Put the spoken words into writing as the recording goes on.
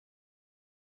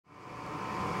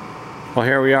Well,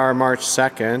 here we are, March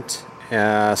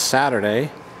 2nd,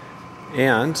 Saturday,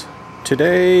 and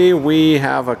today we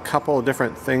have a couple of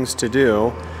different things to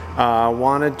do.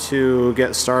 Wanted to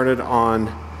get started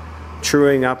on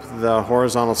truing up the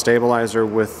horizontal stabilizer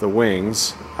with the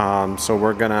wings. So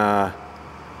we're gonna,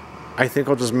 I think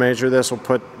we'll just measure this.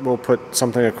 We'll put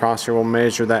something across here. We'll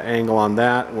measure that angle on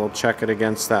that. We'll check it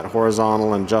against that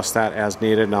horizontal and adjust that as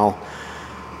needed, and I'll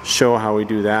show how we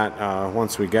do that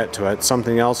once we get to it.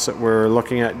 Something else that we're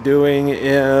looking at doing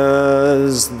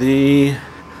is the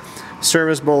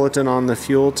service bulletin on the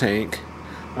fuel tank.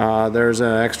 There's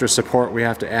an extra support we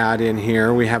have to add in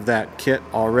here. We have that kit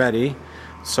already,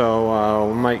 so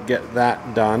we might get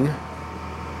that done.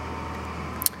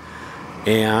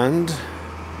 And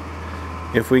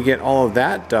if we get all of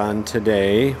that done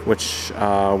today, which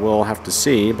we'll have to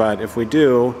see, but if we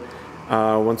do,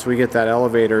 once we get that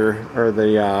elevator or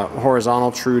the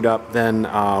horizontal trued up, then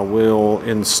we'll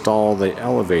install the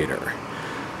elevator.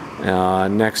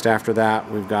 Next after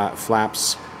that, we've got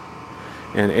flaps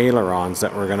and ailerons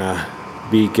that we're gonna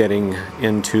be getting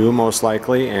into most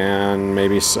likely, and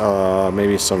maybe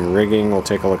some rigging. We'll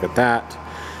take a look at that,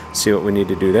 see what we need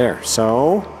to do there.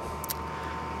 So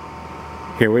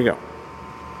here we go.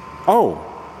 Oh,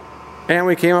 and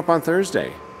we came up on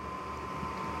Thursday.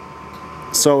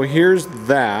 So here's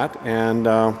that, and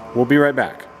we'll be right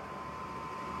back.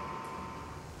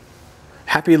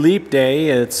 Happy Leap Day.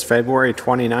 It's February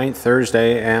 29th,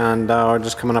 Thursday, and we're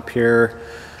just coming up here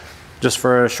just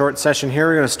for a short session here.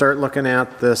 We're going to start looking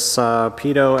at this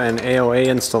pitot and AOA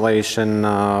installation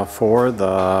for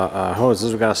the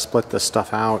hoses. We've got to split this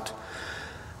stuff out.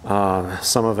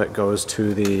 Some of it goes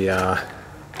to the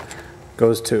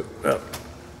AHRs.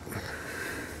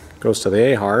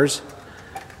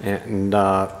 And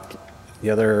the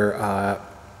other,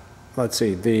 let's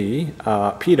see, the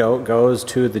pitot goes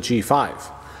to the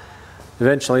G5.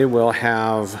 Eventually we'll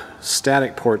have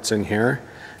static ports in here,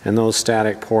 and those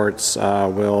static ports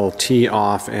will tee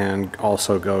off and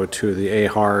also go to the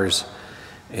AHRs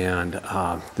and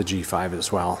the G5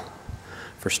 as well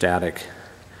for static.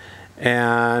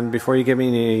 And before you give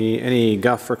me any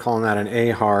guff for calling that an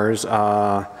AHRs,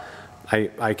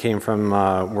 I came from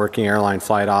working airline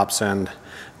flight ops, and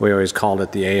we always called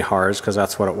it the AHRs because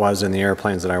that's what it was in the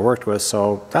airplanes that I worked with,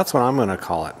 so that's what I'm going to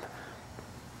call it.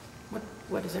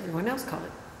 What does everyone else call it?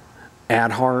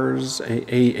 ADHRS,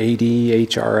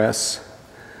 ADHRS.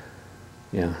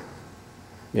 Yeah.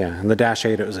 Yeah, and the Dash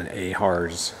 8, it was an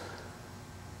AHRS.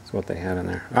 That's what they had in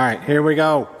there. All right, here we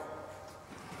go.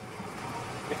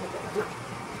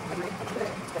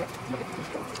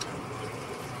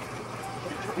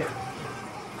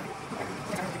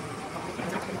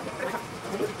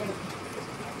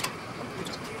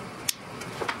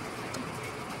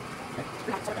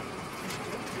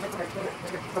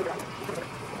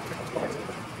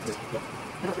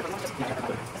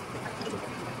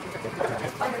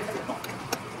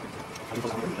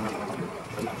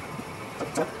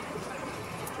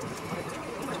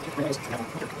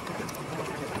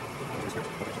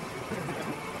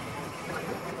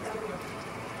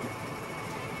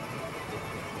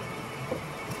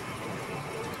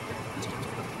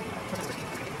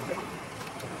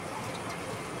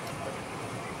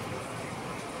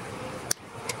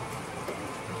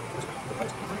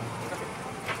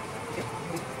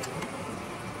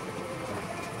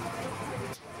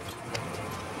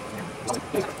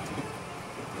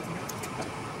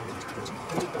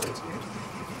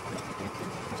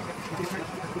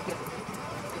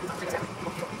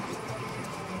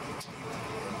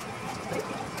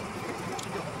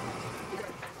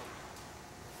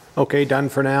 Okay, done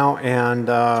for now, and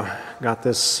got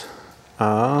this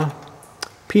pitot.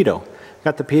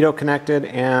 Got the pitot connected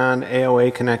and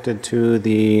AOA connected to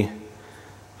the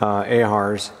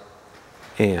AHRs,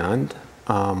 and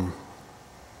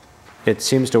it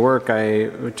seems to work.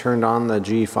 I turned on the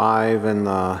G5 and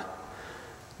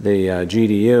the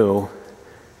GDU,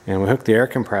 and we hooked the air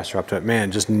compressor up to it.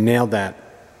 Man, just nailed that.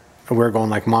 We're going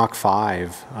like Mach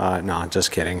 5. No,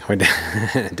 just kidding. We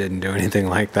didn't do anything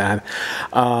like that.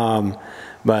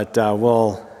 But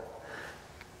we'll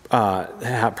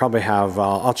probably have,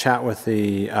 I'll chat with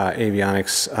the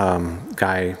avionics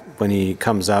guy when he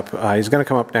comes up. He's going to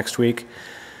come up next week.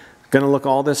 Going to look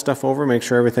all this stuff over, make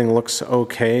sure everything looks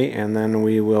okay, and then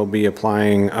we will be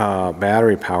applying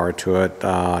battery power to it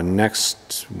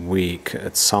next week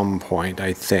at some point,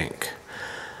 I think.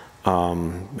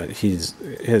 But we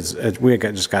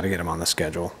just got to get him on the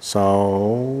schedule.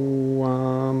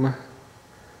 So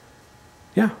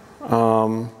yeah,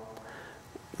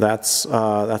 that's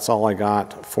all I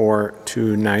got for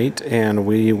tonight, and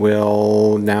we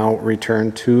will now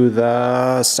return to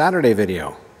the Saturday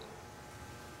video.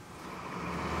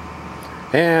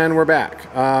 And we're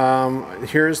back.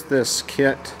 Here's this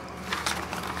kit.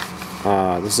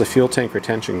 This is a fuel tank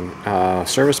retention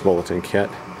service bulletin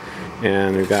kit,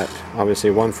 and we've got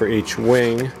obviously one for each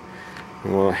wing.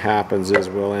 And what happens is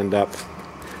we'll end up,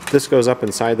 this goes up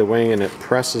inside the wing and it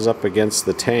presses up against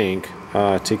the tank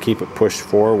to keep it pushed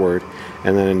forward,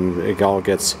 and then it all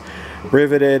gets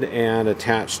riveted and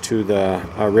attached to the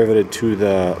riveted to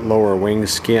the lower wing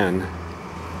skin.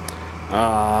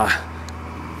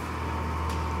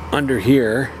 Under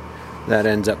here, that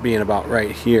ends up being about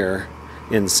right here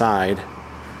inside.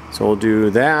 So we'll do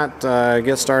that,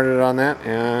 get started on that,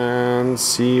 and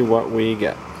see what we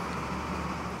get.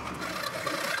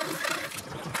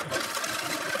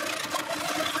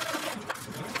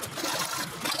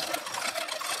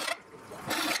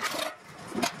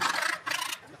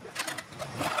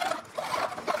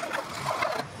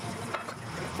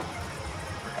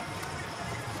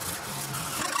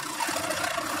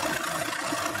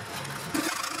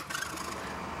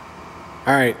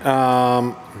 Alright,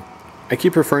 I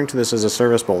keep referring to this as a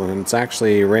service bulletin. It's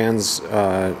actually RAN's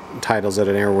titles at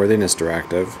an Airworthiness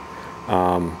Directive,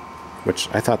 which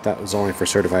I thought that was only for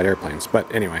certified airplanes.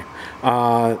 But anyway,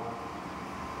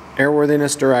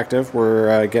 Airworthiness Directive,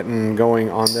 we're getting going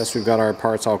on this. We've got our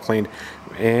parts all cleaned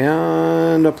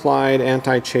and applied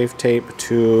anti-chafe tape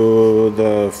to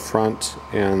the front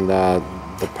and the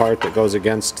part that goes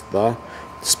against the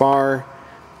spar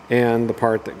and the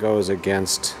part that goes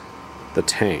against the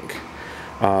tank.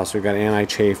 So we've got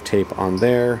anti-chafe tape on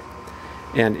there.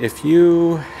 And if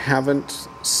you haven't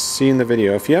seen the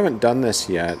video, if you haven't done this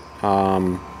yet,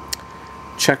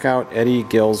 check out Eddie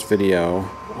Gill's video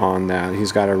on that.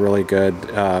 He's got a really good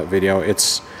video.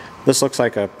 This looks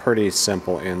like a pretty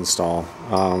simple install.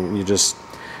 You just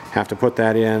have to put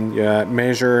that in. You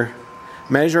measure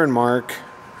and mark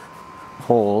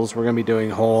holes. We're going to be doing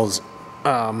holes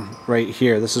right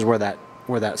here. This is where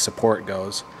that support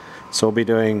goes. So we'll be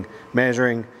doing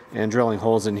measuring and drilling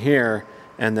holes in here,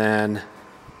 and then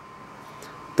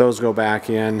those go back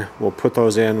in. We'll put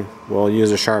those in. We'll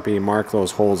use a Sharpie, mark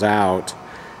those holes out,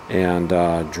 and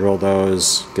drill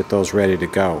those, get those ready to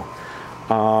go.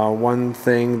 One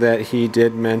thing that he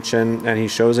did mention, and he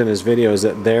shows in his video, is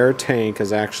that their tank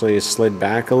is actually slid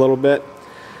back a little bit.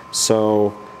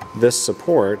 So this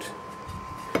support,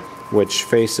 which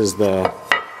faces the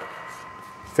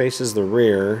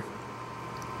rear,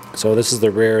 so this is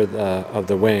the rear of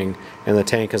the wing, and the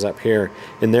tank is up here.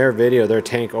 In their video, their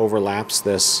tank overlaps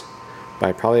this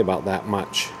by probably about that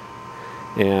much,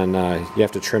 and you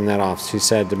have to trim that off. So he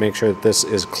said to make sure that this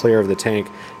is clear of the tank.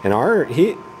 And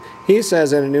he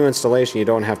says in a new installation you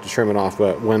don't have to trim it off,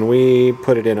 but when we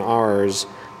put it in ours,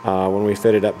 when we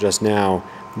fit it up just now,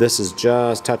 this is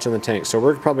just touching the tank. So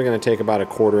we're probably going to take about a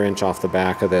 1/4 inch off the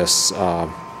back of this,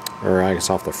 or I guess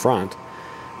off the front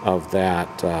of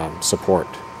that support.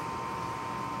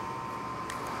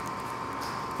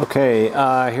 Okay,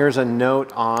 here's a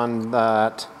note on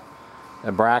that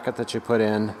bracket that you put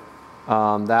in.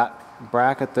 That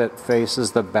bracket that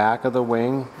faces the back of the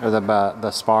wing, or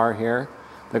the spar here,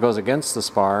 that goes against the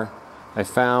spar, I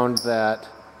found that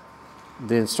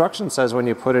the instruction says when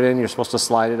you put it in, you're supposed to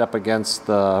slide it up against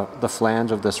the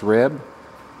flange of this rib.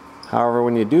 However,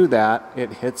 when you do that,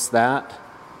 it hits that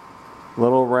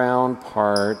little round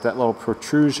part, that little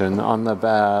protrusion on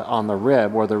the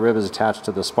rib, where the rib is attached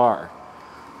to the spar.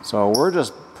 So we're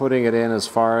just putting it in as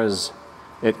far as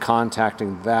it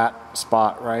contacting that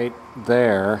spot right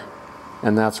there,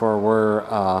 and that's where we're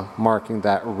marking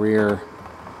that rear,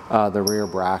 the rear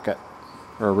bracket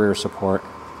or rear support.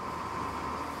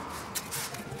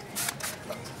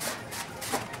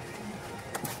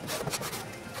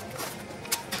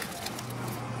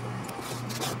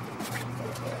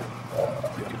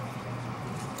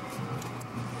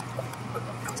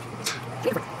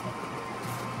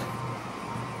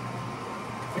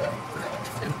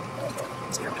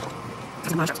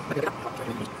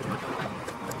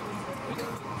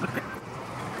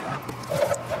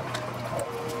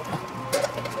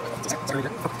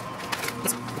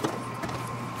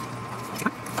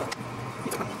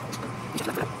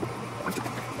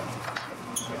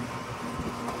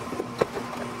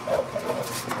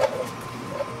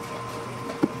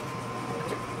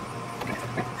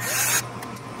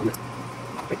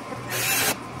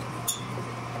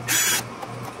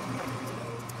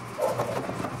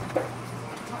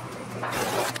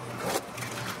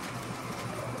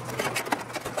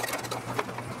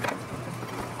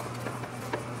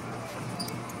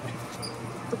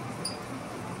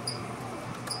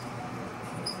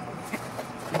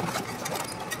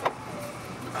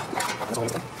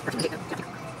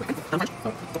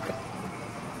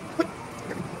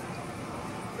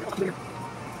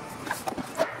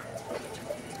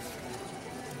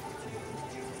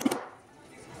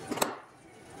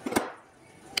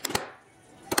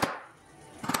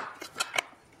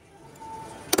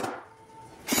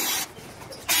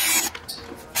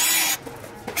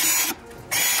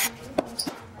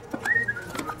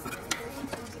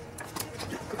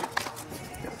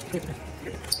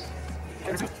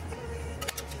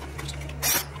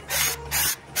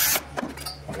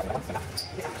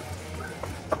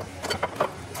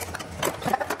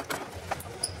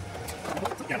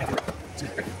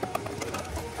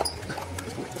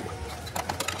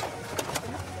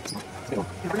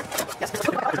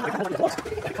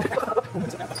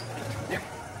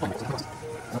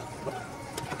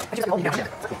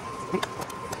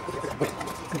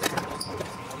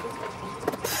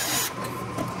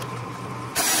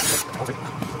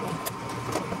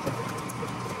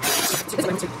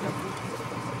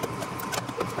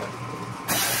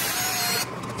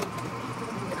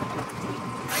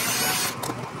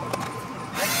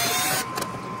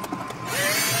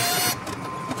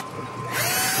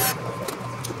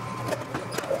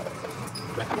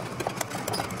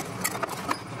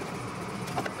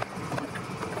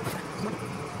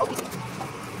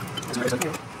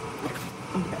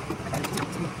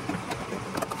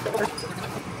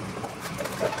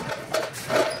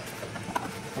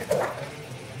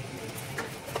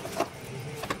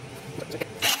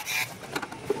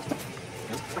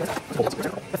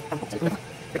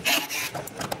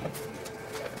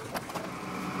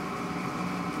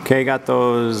 Okay, got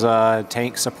those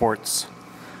tank supports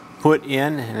put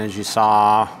in, and as you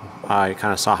saw, you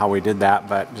kind of saw how we did that,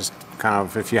 but just kind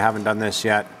of, if you haven't done this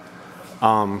yet,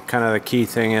 kind of the key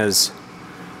thing is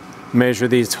measure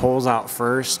these holes out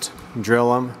first,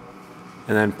 drill them,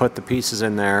 and then put the pieces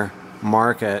in there,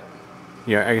 mark it.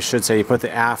 I should say you put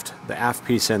the aft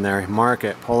piece in there, mark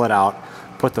it, pull it out,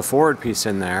 put the forward piece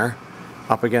in there,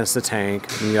 up against the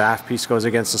tank, and the aft piece goes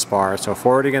against the spar. So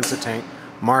forward against the tank,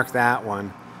 mark that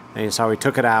one, and you saw we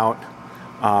took it out,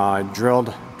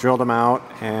 drilled them out,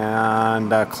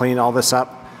 and cleaned all this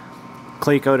up,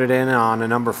 cleat coated in on a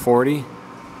number 40,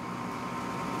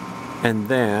 and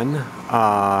then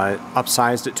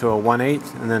upsized it to a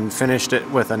 1/8, and then finished it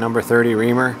with a number 30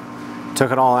 reamer.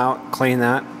 Took it all out, cleaned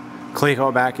that, cleat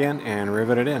coat back in, and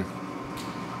rivet it in.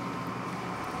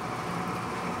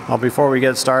 Well, before we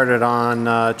get started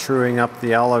on truing up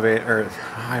the elevator, or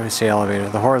I would say elevator,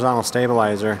 the horizontal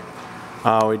stabilizer,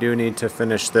 we do need to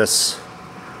finish this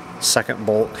second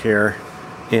bolt here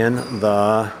in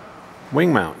the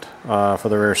wing mount for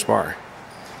the rear spar.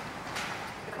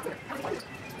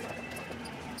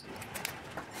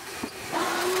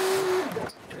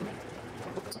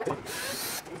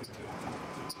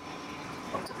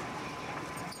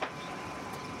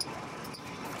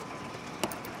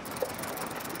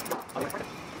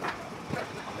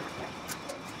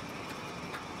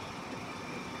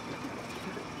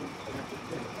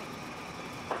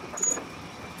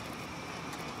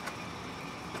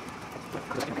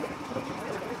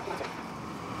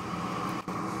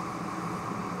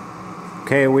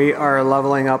 Okay, we are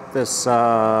leveling up this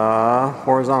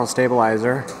horizontal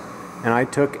stabilizer, and I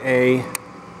took a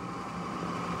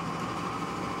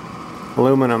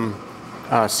aluminum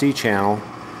C-channel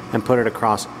and put it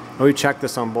across. And we checked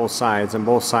this on both sides, and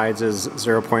both sides is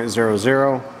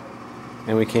 0.00,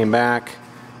 and we came back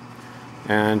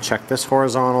and checked this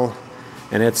horizontal,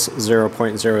 and it's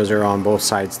 0.00 on both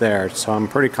sides there. So I'm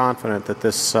pretty confident that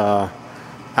this out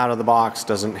of the box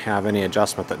doesn't have any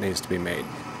adjustment that needs to be made.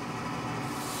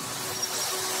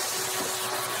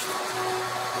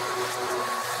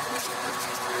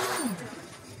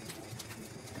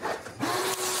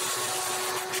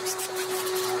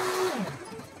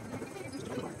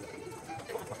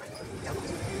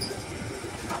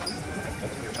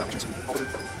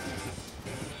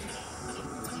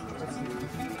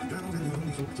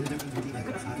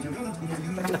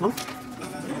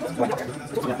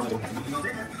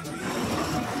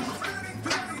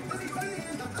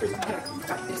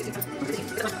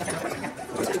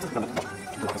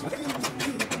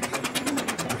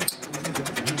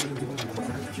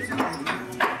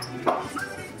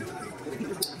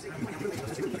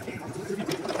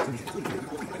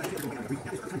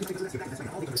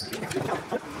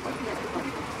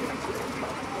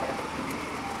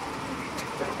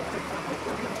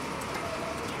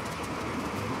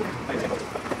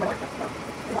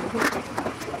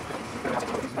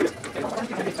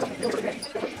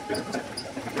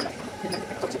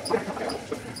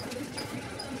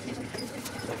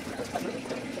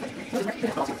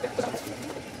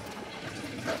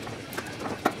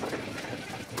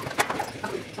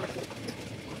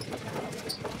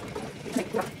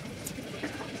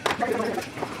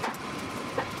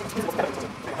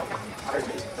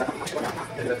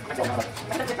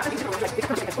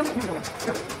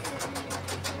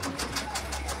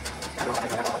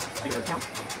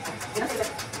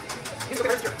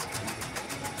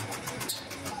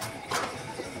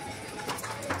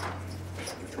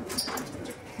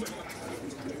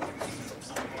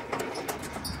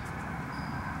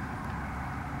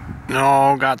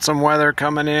 No, got some weather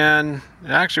coming in. It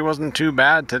actually wasn't too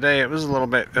bad today. It was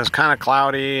kind of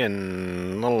cloudy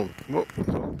and a little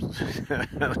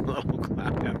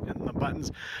cloudy. I'm hitting the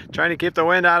buttons, trying to keep the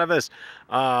wind out of us.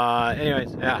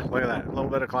 Anyways, yeah, look at that. A little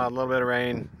bit of cloud, a little bit of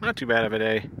rain. Not too bad of a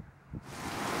day.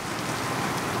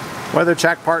 Weather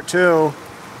check part 2.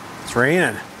 It's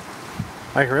raining.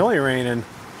 Like really raining.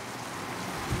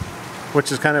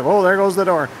 Which is kind of, oh, there goes the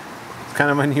door. Kind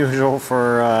of unusual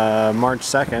for March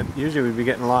 2nd. Usually we'd be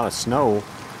getting a lot of snow,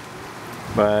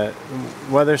 but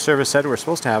weather service said we're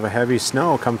supposed to have a heavy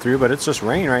snow come through, but it's just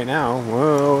rain right now.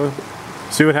 Whoa,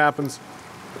 see what happens.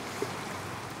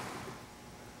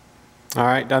 All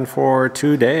right, done for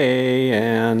today,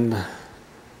 and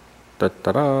we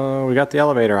got the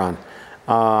elevator on.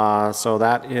 So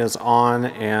that is on,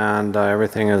 and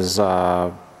everything is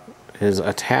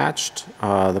attached.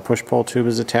 The push-pull tube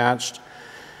is attached.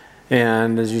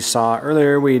 And as you saw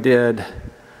earlier, we did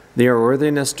the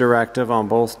Airworthiness Directive on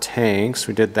both tanks.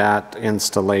 We did that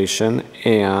installation,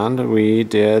 and we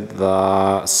did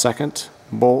the second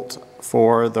bolt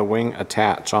for the wing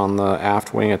attach on the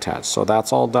aft wing attach. So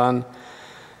that's all done.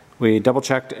 We double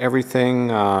checked everything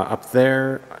up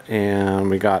there, and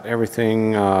we got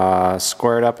everything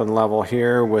squared up and level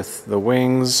here with the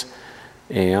wings.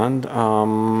 And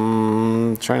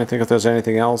trying to think if there's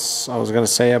anything else I was going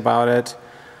to say about it.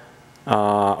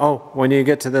 When you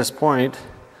get to this point,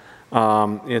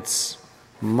 it's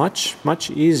much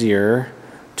easier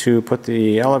to put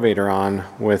the elevator on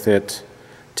with it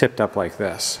tipped up like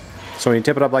this. So when you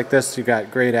tip it up like this, you've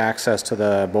got great access to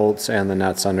the bolts and the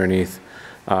nuts underneath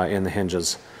in the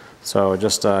hinges. So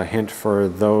just a hint for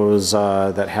those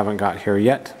that haven't got here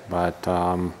yet, but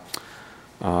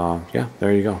yeah,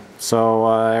 there you go. So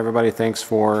everybody, thanks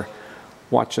for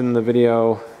watching the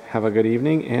video. Have a good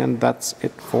evening, and that's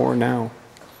it for now.